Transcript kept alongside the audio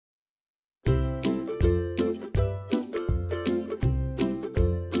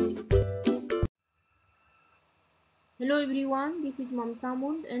Hello everyone, this is Mamta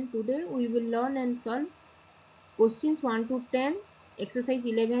Mund and today we will learn and solve questions 1 to 10, exercise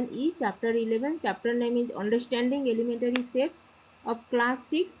 11E, chapter 11. Chapter name is Understanding Elementary Shapes of class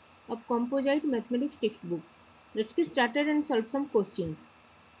 6 of Composite Mathematics textbook. Let's get started and solve some questions.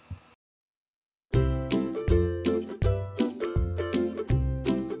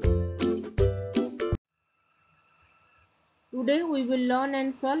 Today we will learn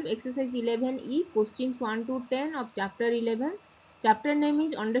and solve exercise 11E, questions 1 to 10 of chapter 11. Chapter name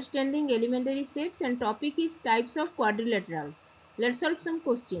is Understanding Elementary Shapes and topic is Types of Quadrilaterals. Let's solve some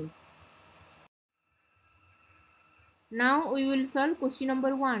questions. Now we will solve question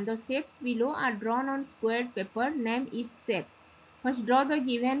number 1. The shapes below are drawn on squared paper. Name each shape. First draw the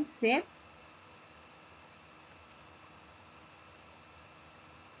given shape.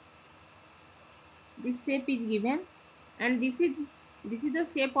 This shape is given and this is the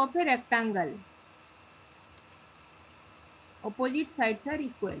shape of a rectangle. Opposite sides are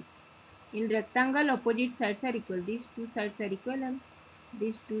equal. In rectangle opposite sides are equal. These two sides are equal and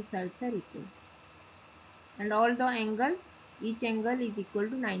these two sides are equal. And all the angles, each angle is equal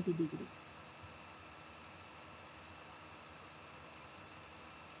to 90 degree.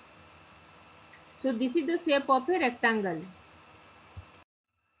 So this is the shape of a rectangle.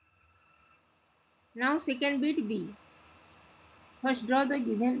 Now second bit B. First draw the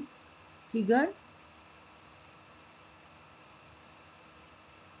given figure.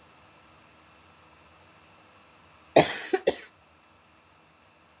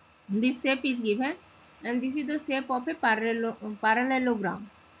 This shape is given and this is the shape of a parallelogram.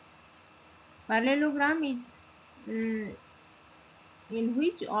 Parallelogram is in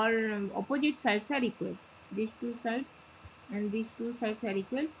which all opposite sides are equal. These two sides and these two sides are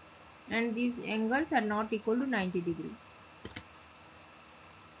equal and these angles are not equal to 90 degree.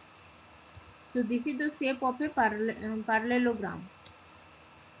 So this is the shape of a parallelogram.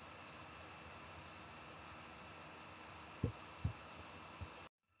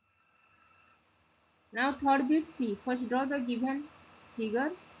 Now third bit C. First draw the given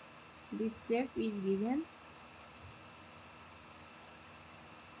figure. This shape is given.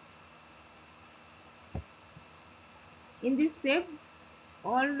 In this shape,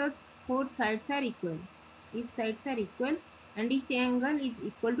 all the four sides are equal. Each sides are equal and each angle is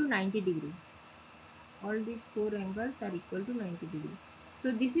equal to 90 degree. All these four angles are equal to 90 degree. So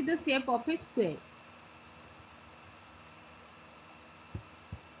this is the shape of a square.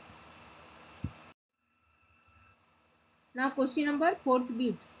 Now question number fourth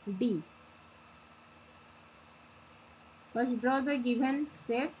bit D. First draw the given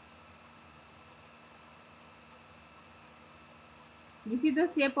shape. This is the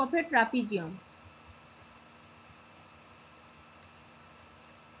shape of a trapezium.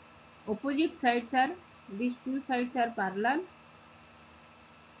 Opposite sides are, these two sides are parallel.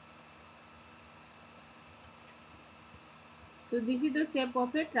 So this is the shape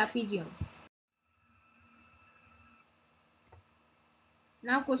of a trapezium.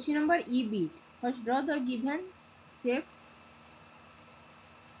 Now question number E bit. First draw the given shape.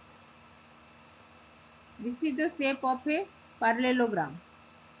 This is the shape of a parallelogram.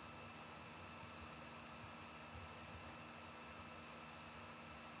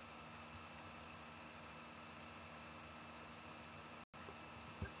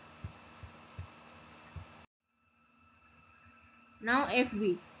 Now F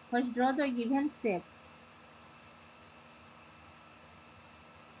bit. First draw the given shape.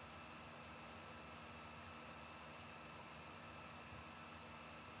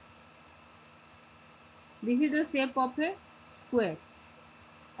 This is the shape of a square.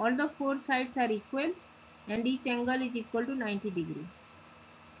 All the four sides are equal and each angle is equal to 90 degree.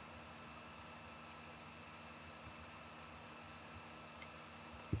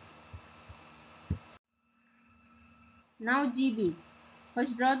 Now G bit.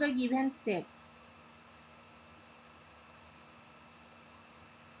 First draw the given shape.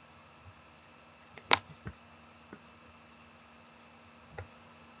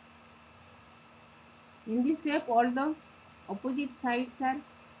 In this shape all the opposite sides are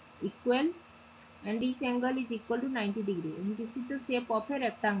equal and each angle is equal to 90 degree. And this is the shape of a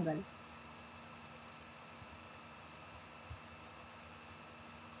rectangle.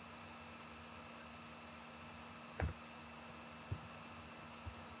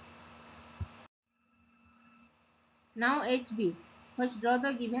 Now H bit. First draw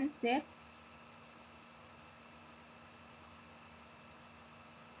the given shape.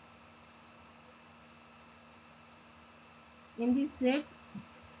 In this shape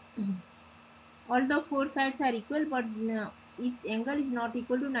all the four sides are equal but each angle is not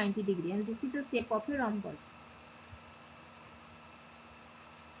equal to 90 degree and this is the shape of a rhombus.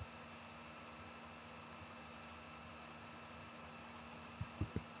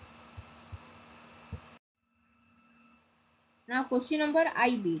 Now question number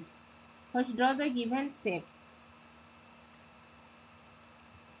I bit. First draw the given shape.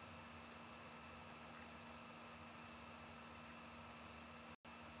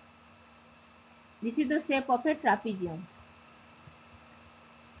 This is the shape of a trapezium.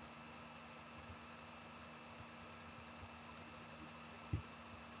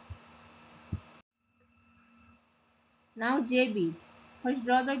 Now J bit. First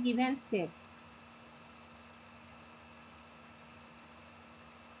draw the given shape.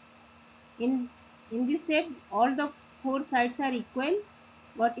 In this shape, all the four sides are equal,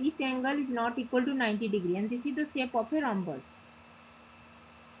 but each angle is not equal to 90 degree, and this is the shape of a rhombus.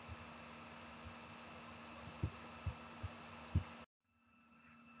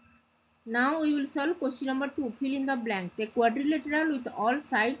 Now we will solve question number 2. Fill in the blanks. A quadrilateral with all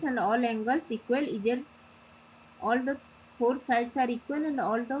sides and all angles equal is a all the four sides are equal and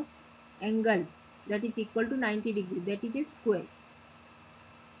all the angles that is equal to 90 degree, that is a square.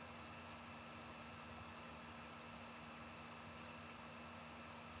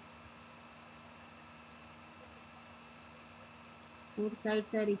 Four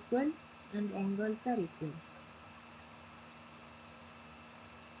sides are equal and angles are equal.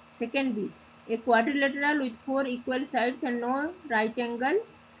 Second bit. A quadrilateral with four equal sides and no right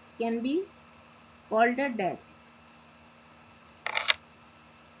angles can be called a dash.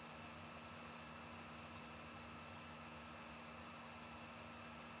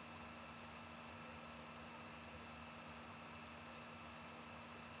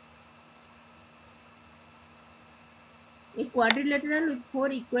 A quadrilateral with four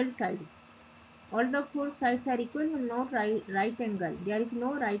equal sides. All the four sides are equal and no right angle. There is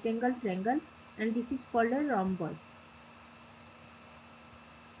no right angle triangle, and this is called a rhombus.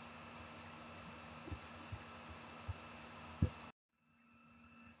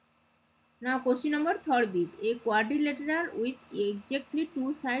 Now question number third bit. A quadrilateral with exactly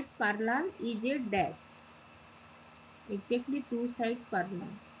two sides parallel is a dash. Exactly two sides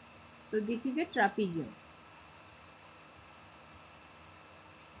parallel. So this is a trapezium.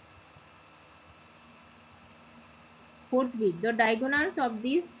 Fourth bit. The diagonals of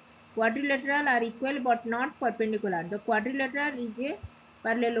this quadrilateral are equal but not perpendicular. The quadrilateral is a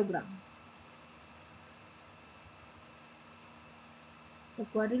parallelogram. The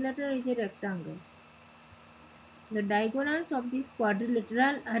quadrilateral is a rectangle. The diagonals of this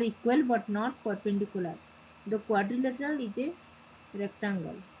quadrilateral are equal but not perpendicular. The quadrilateral is a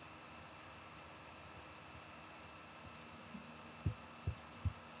rectangle.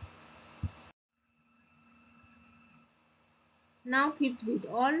 Now fifth bit.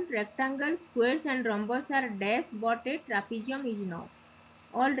 All rectangles, squares and rhombus are dash but a trapezium is not.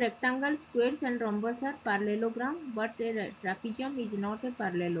 All rectangles, squares and rhombus are parallelogram but a trapezium is not a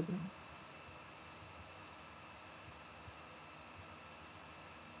parallelogram.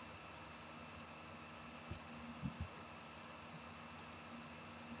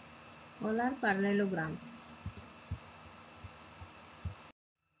 All are parallelograms.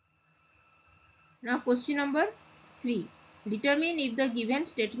 Now question number 3. Determine if the given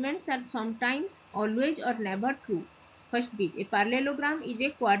statements are sometimes, always or never true. First bit. A parallelogram is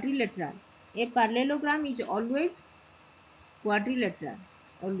a quadrilateral. A parallelogram is always quadrilateral.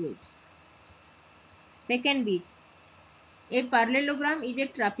 Always. Second bit. A parallelogram is a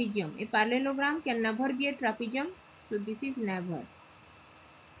trapezium. A parallelogram can never be a trapezium. So this is never.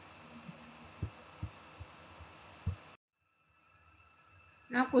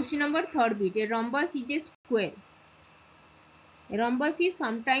 Now question number third bit. A rhombus is a square. A rhombus is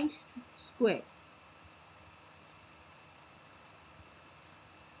sometimes square.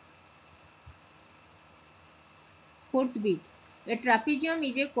 Fourth bit. A trapezium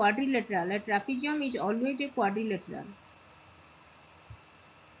is a quadrilateral. A trapezium is always a quadrilateral.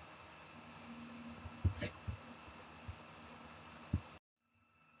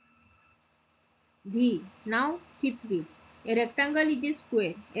 V. Now fifth bit. A rectangle is a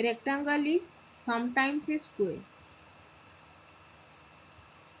square. A rectangle is sometimes a square.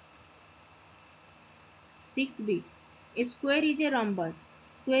 Sixth bit. A square is a rhombus.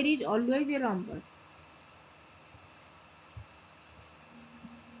 Square is always a rhombus.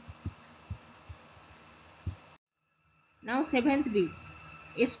 Now seventh bit.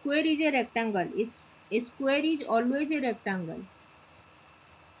 A square is a rectangle. A square is always a rectangle.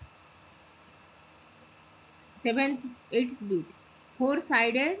 Eighth bit.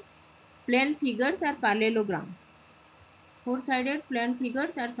 Four-sided plane figures are parallelogram. Four-sided plane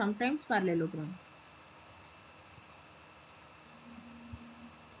figures are sometimes parallelogram.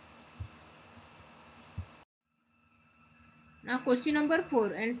 Now question number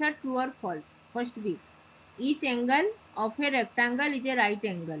 4. Answer true or false. First bit. each angle of a rectangle is a right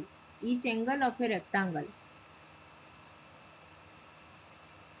angle. Each angle of a rectangle.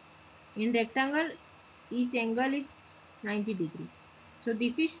 In rectangle, each angle is 90 degree. So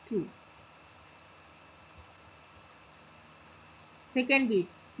this is true. Second bit,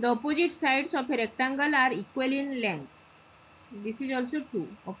 the opposite sides of a rectangle are equal in length. This is also true.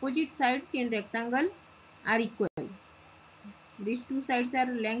 Opposite sides in rectangle are equal. These two sides are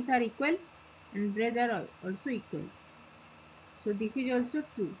length are equal and breadth are also equal. So this is also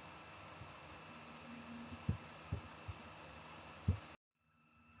true.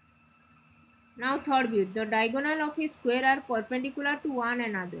 Now third bit, the diagonal of a square are perpendicular to one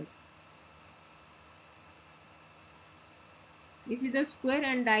another. This is the square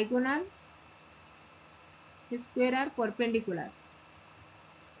and diagonal. The square are perpendicular.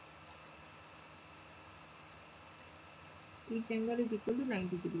 Each angle is equal to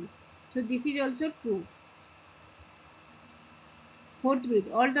 90 degrees. So this is also true. Fourth bit,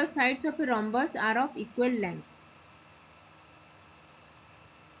 all the sides of a rhombus are of equal length.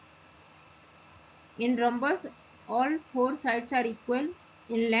 In rhombus, all four sides are equal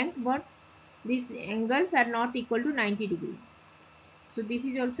in length, but these angles are not equal to 90 degrees. So this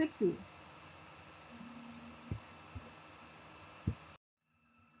is also true.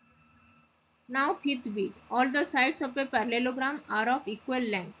 Now fifth bit, all the sides of a parallelogram are of equal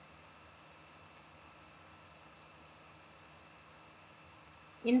length.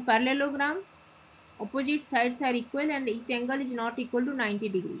 In parallelogram, opposite sides are equal and each angle is not equal to 90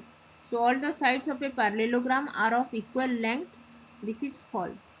 degrees. So all the sides of a parallelogram are of equal length. This is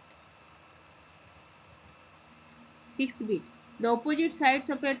false. Sixth bit, the opposite sides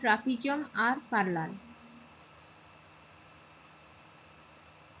of a trapezium are parallel.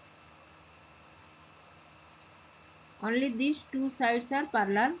 Only these two sides are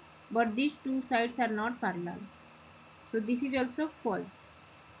parallel, but these two sides are not parallel. So this is also false.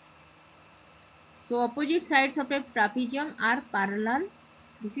 So opposite sides of a trapezium are parallel.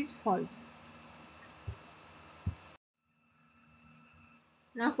 This is false.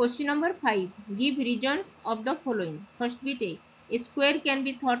 Now question number 5. Give regions of the following. First bit A. A square can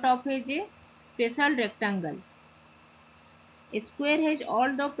be thought of as a special rectangle. A square has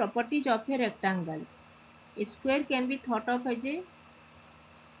all the properties of a rectangle. A square can be thought of as a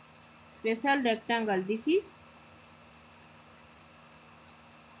special rectangle. This is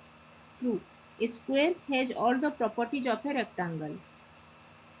true. A square has all the properties of a rectangle.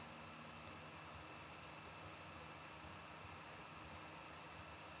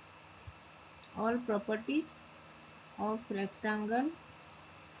 All properties of rectangle.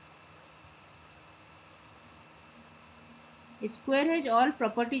 A square has all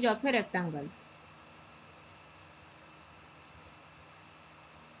properties of a rectangle.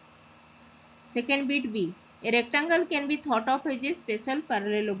 Second bit B. A rectangle can be thought of as a special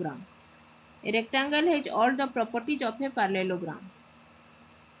parallelogram. A rectangle has all the properties of a parallelogram.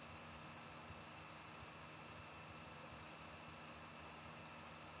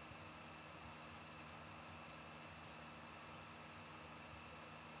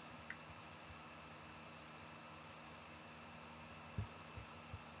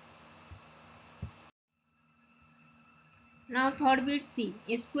 Now third bit C.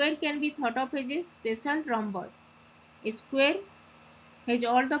 A square can be thought of as a special rhombus. A square has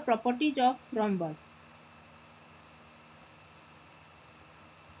all the properties of rhombus.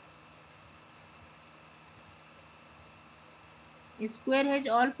 A square has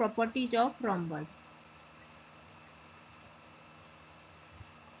all properties of rhombus.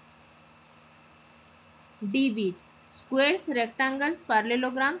 D bit. Squares, rectangles,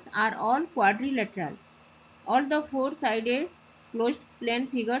 parallelograms are all quadrilaterals. All the four-sided closed plane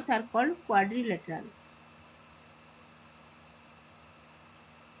figures are called quadrilateral.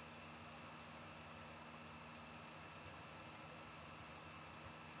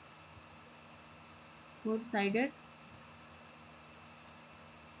 Four-sided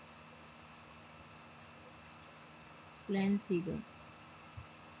plane figures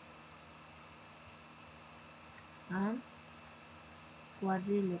are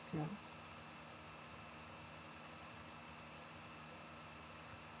quadrilaterals.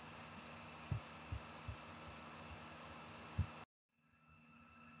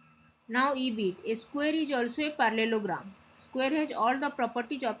 Now E bit. A square is also a parallelogram. Square has all the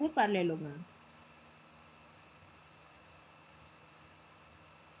properties of a parallelogram.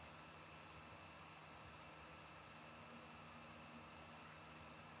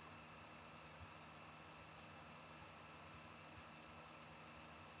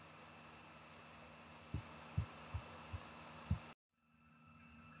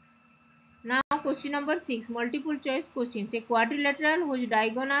 Now question number 6, multiple choice questions. A quadrilateral whose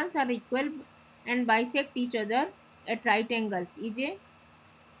diagonals are equal and bisect each other at right angles is a,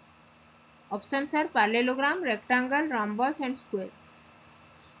 options are parallelogram, rectangle, rhombus and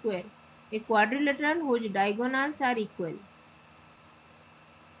square. A quadrilateral whose diagonals are equal.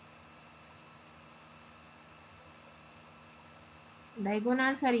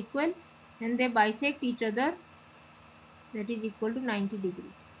 Diagonals are equal and they bisect each other, that is equal to 90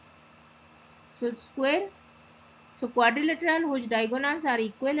 degree. So square, so quadrilateral whose diagonals are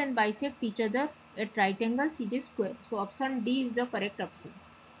equal and bisect each other at right angles is a square. So option D is the correct option.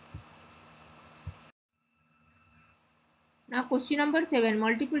 Now question number 7,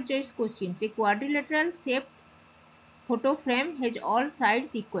 multiple choice questions. A quadrilateral shaped photo frame has all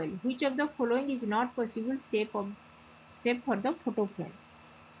sides equal. Which of the following is not possible shape for the photo frame?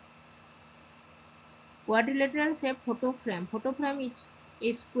 Quadrilateral shaped photo frame. Photo frame is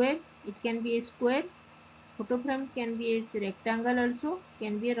a square. It can be a square. Photo frame can be a rectangle also,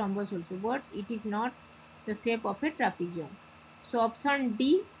 can be a rhombus also, but it is not the shape of a trapezium. So option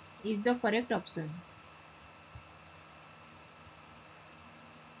D is the correct option.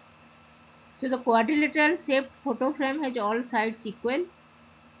 So the quadrilateral shaped photo frame has all sides equal.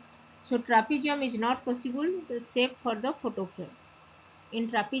 So trapezium is not possible the shape for the photo frame.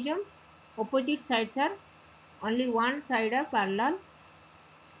 In trapezium, opposite sides are only one side are parallel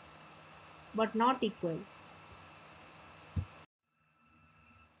but not equal.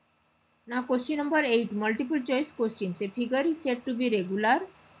 Now question number 8, multiple choice questions. A figure is said to be regular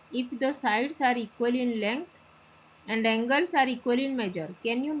if the sides are equal in length and angles are equal in measure.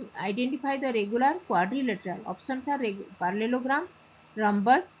 Can you identify the regular quadrilateral? Options are parallelogram,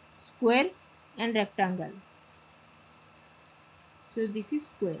 rhombus, square and rectangle. So this is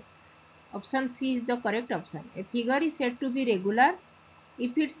square. Option C is the correct option. A figure is said to be regular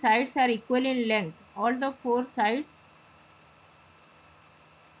if its sides are equal in length. All the four sides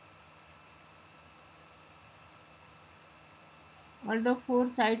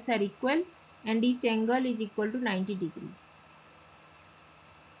are equal and each angle is equal to 90 degree.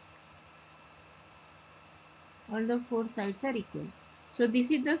 All the four sides are equal. So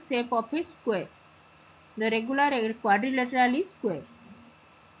this is the shape of a square. The regular quadrilateral is square.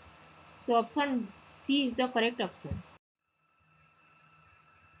 So option C is the correct option.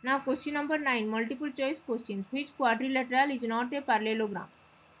 Now question number 9, multiple choice questions. Which quadrilateral is not a parallelogram?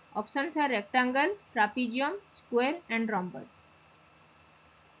 Options are rectangle, trapezium, square and rhombus.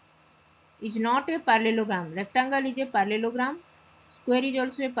 Is not a parallelogram. Rectangle is a parallelogram. Square is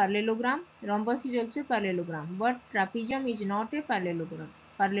also a parallelogram. Rhombus is also a parallelogram. But trapezium is not a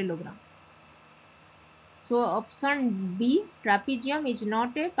parallelogram. So option B, trapezium is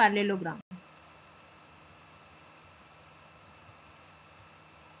not a parallelogram.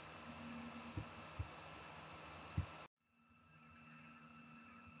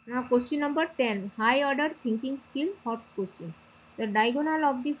 Now question number 10, high order thinking skill hot questions. The diagonal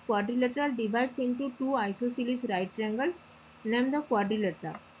of this quadrilateral divides into two isosceles right triangles. Name the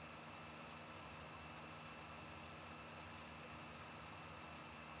quadrilateral.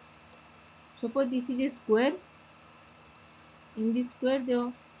 Suppose this is a square. In this square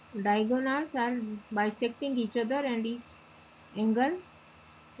the diagonals are bisecting each other and each angle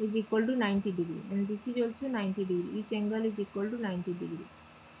is equal to 90 degree and this is also 90 degree. Each angle is equal to 90 degree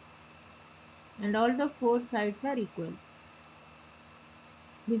and all the four sides are equal.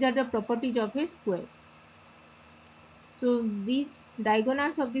 These are the properties of a square. So these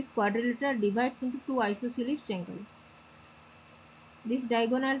diagonals of this quadrilateral divides into two isosceles triangles. These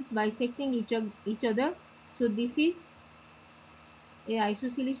diagonals bisecting each other. So this is a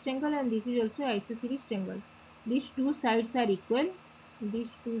isosceles triangle and this is also isosceles triangle. These two sides are equal.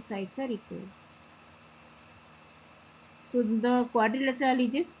 So the quadrilateral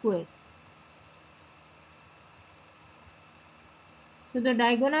is a square. So the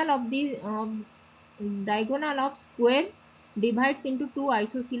diagonal of square divides into two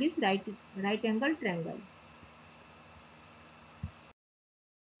isosceles right angle triangle.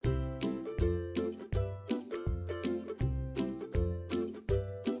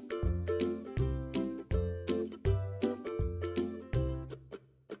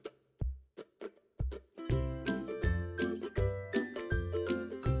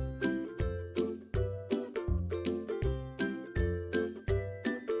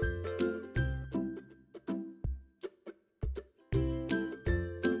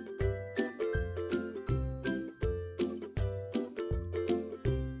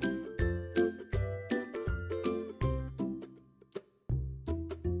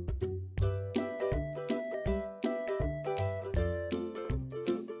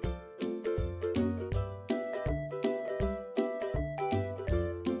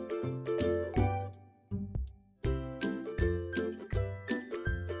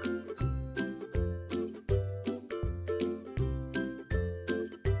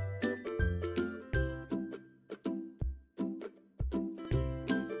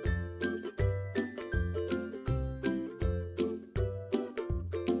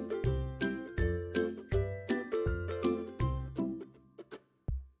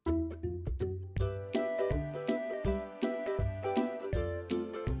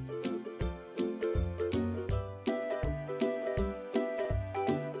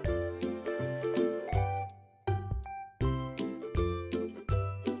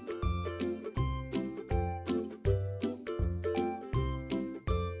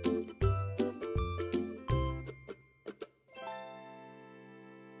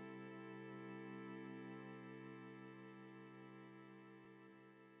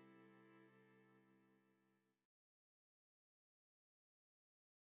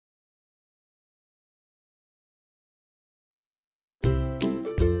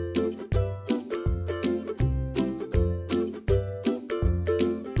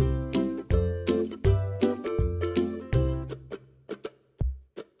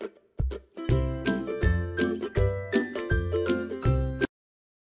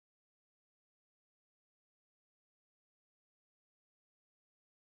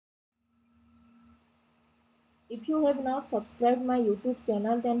 If you have not subscribed my YouTube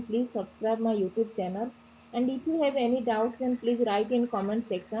channel, then please subscribe my YouTube channel. And if you have any doubts, then please write in comment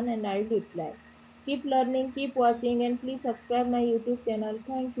section and I will reply. Keep learning, keep watching, and please subscribe my YouTube channel.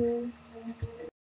 Thank you.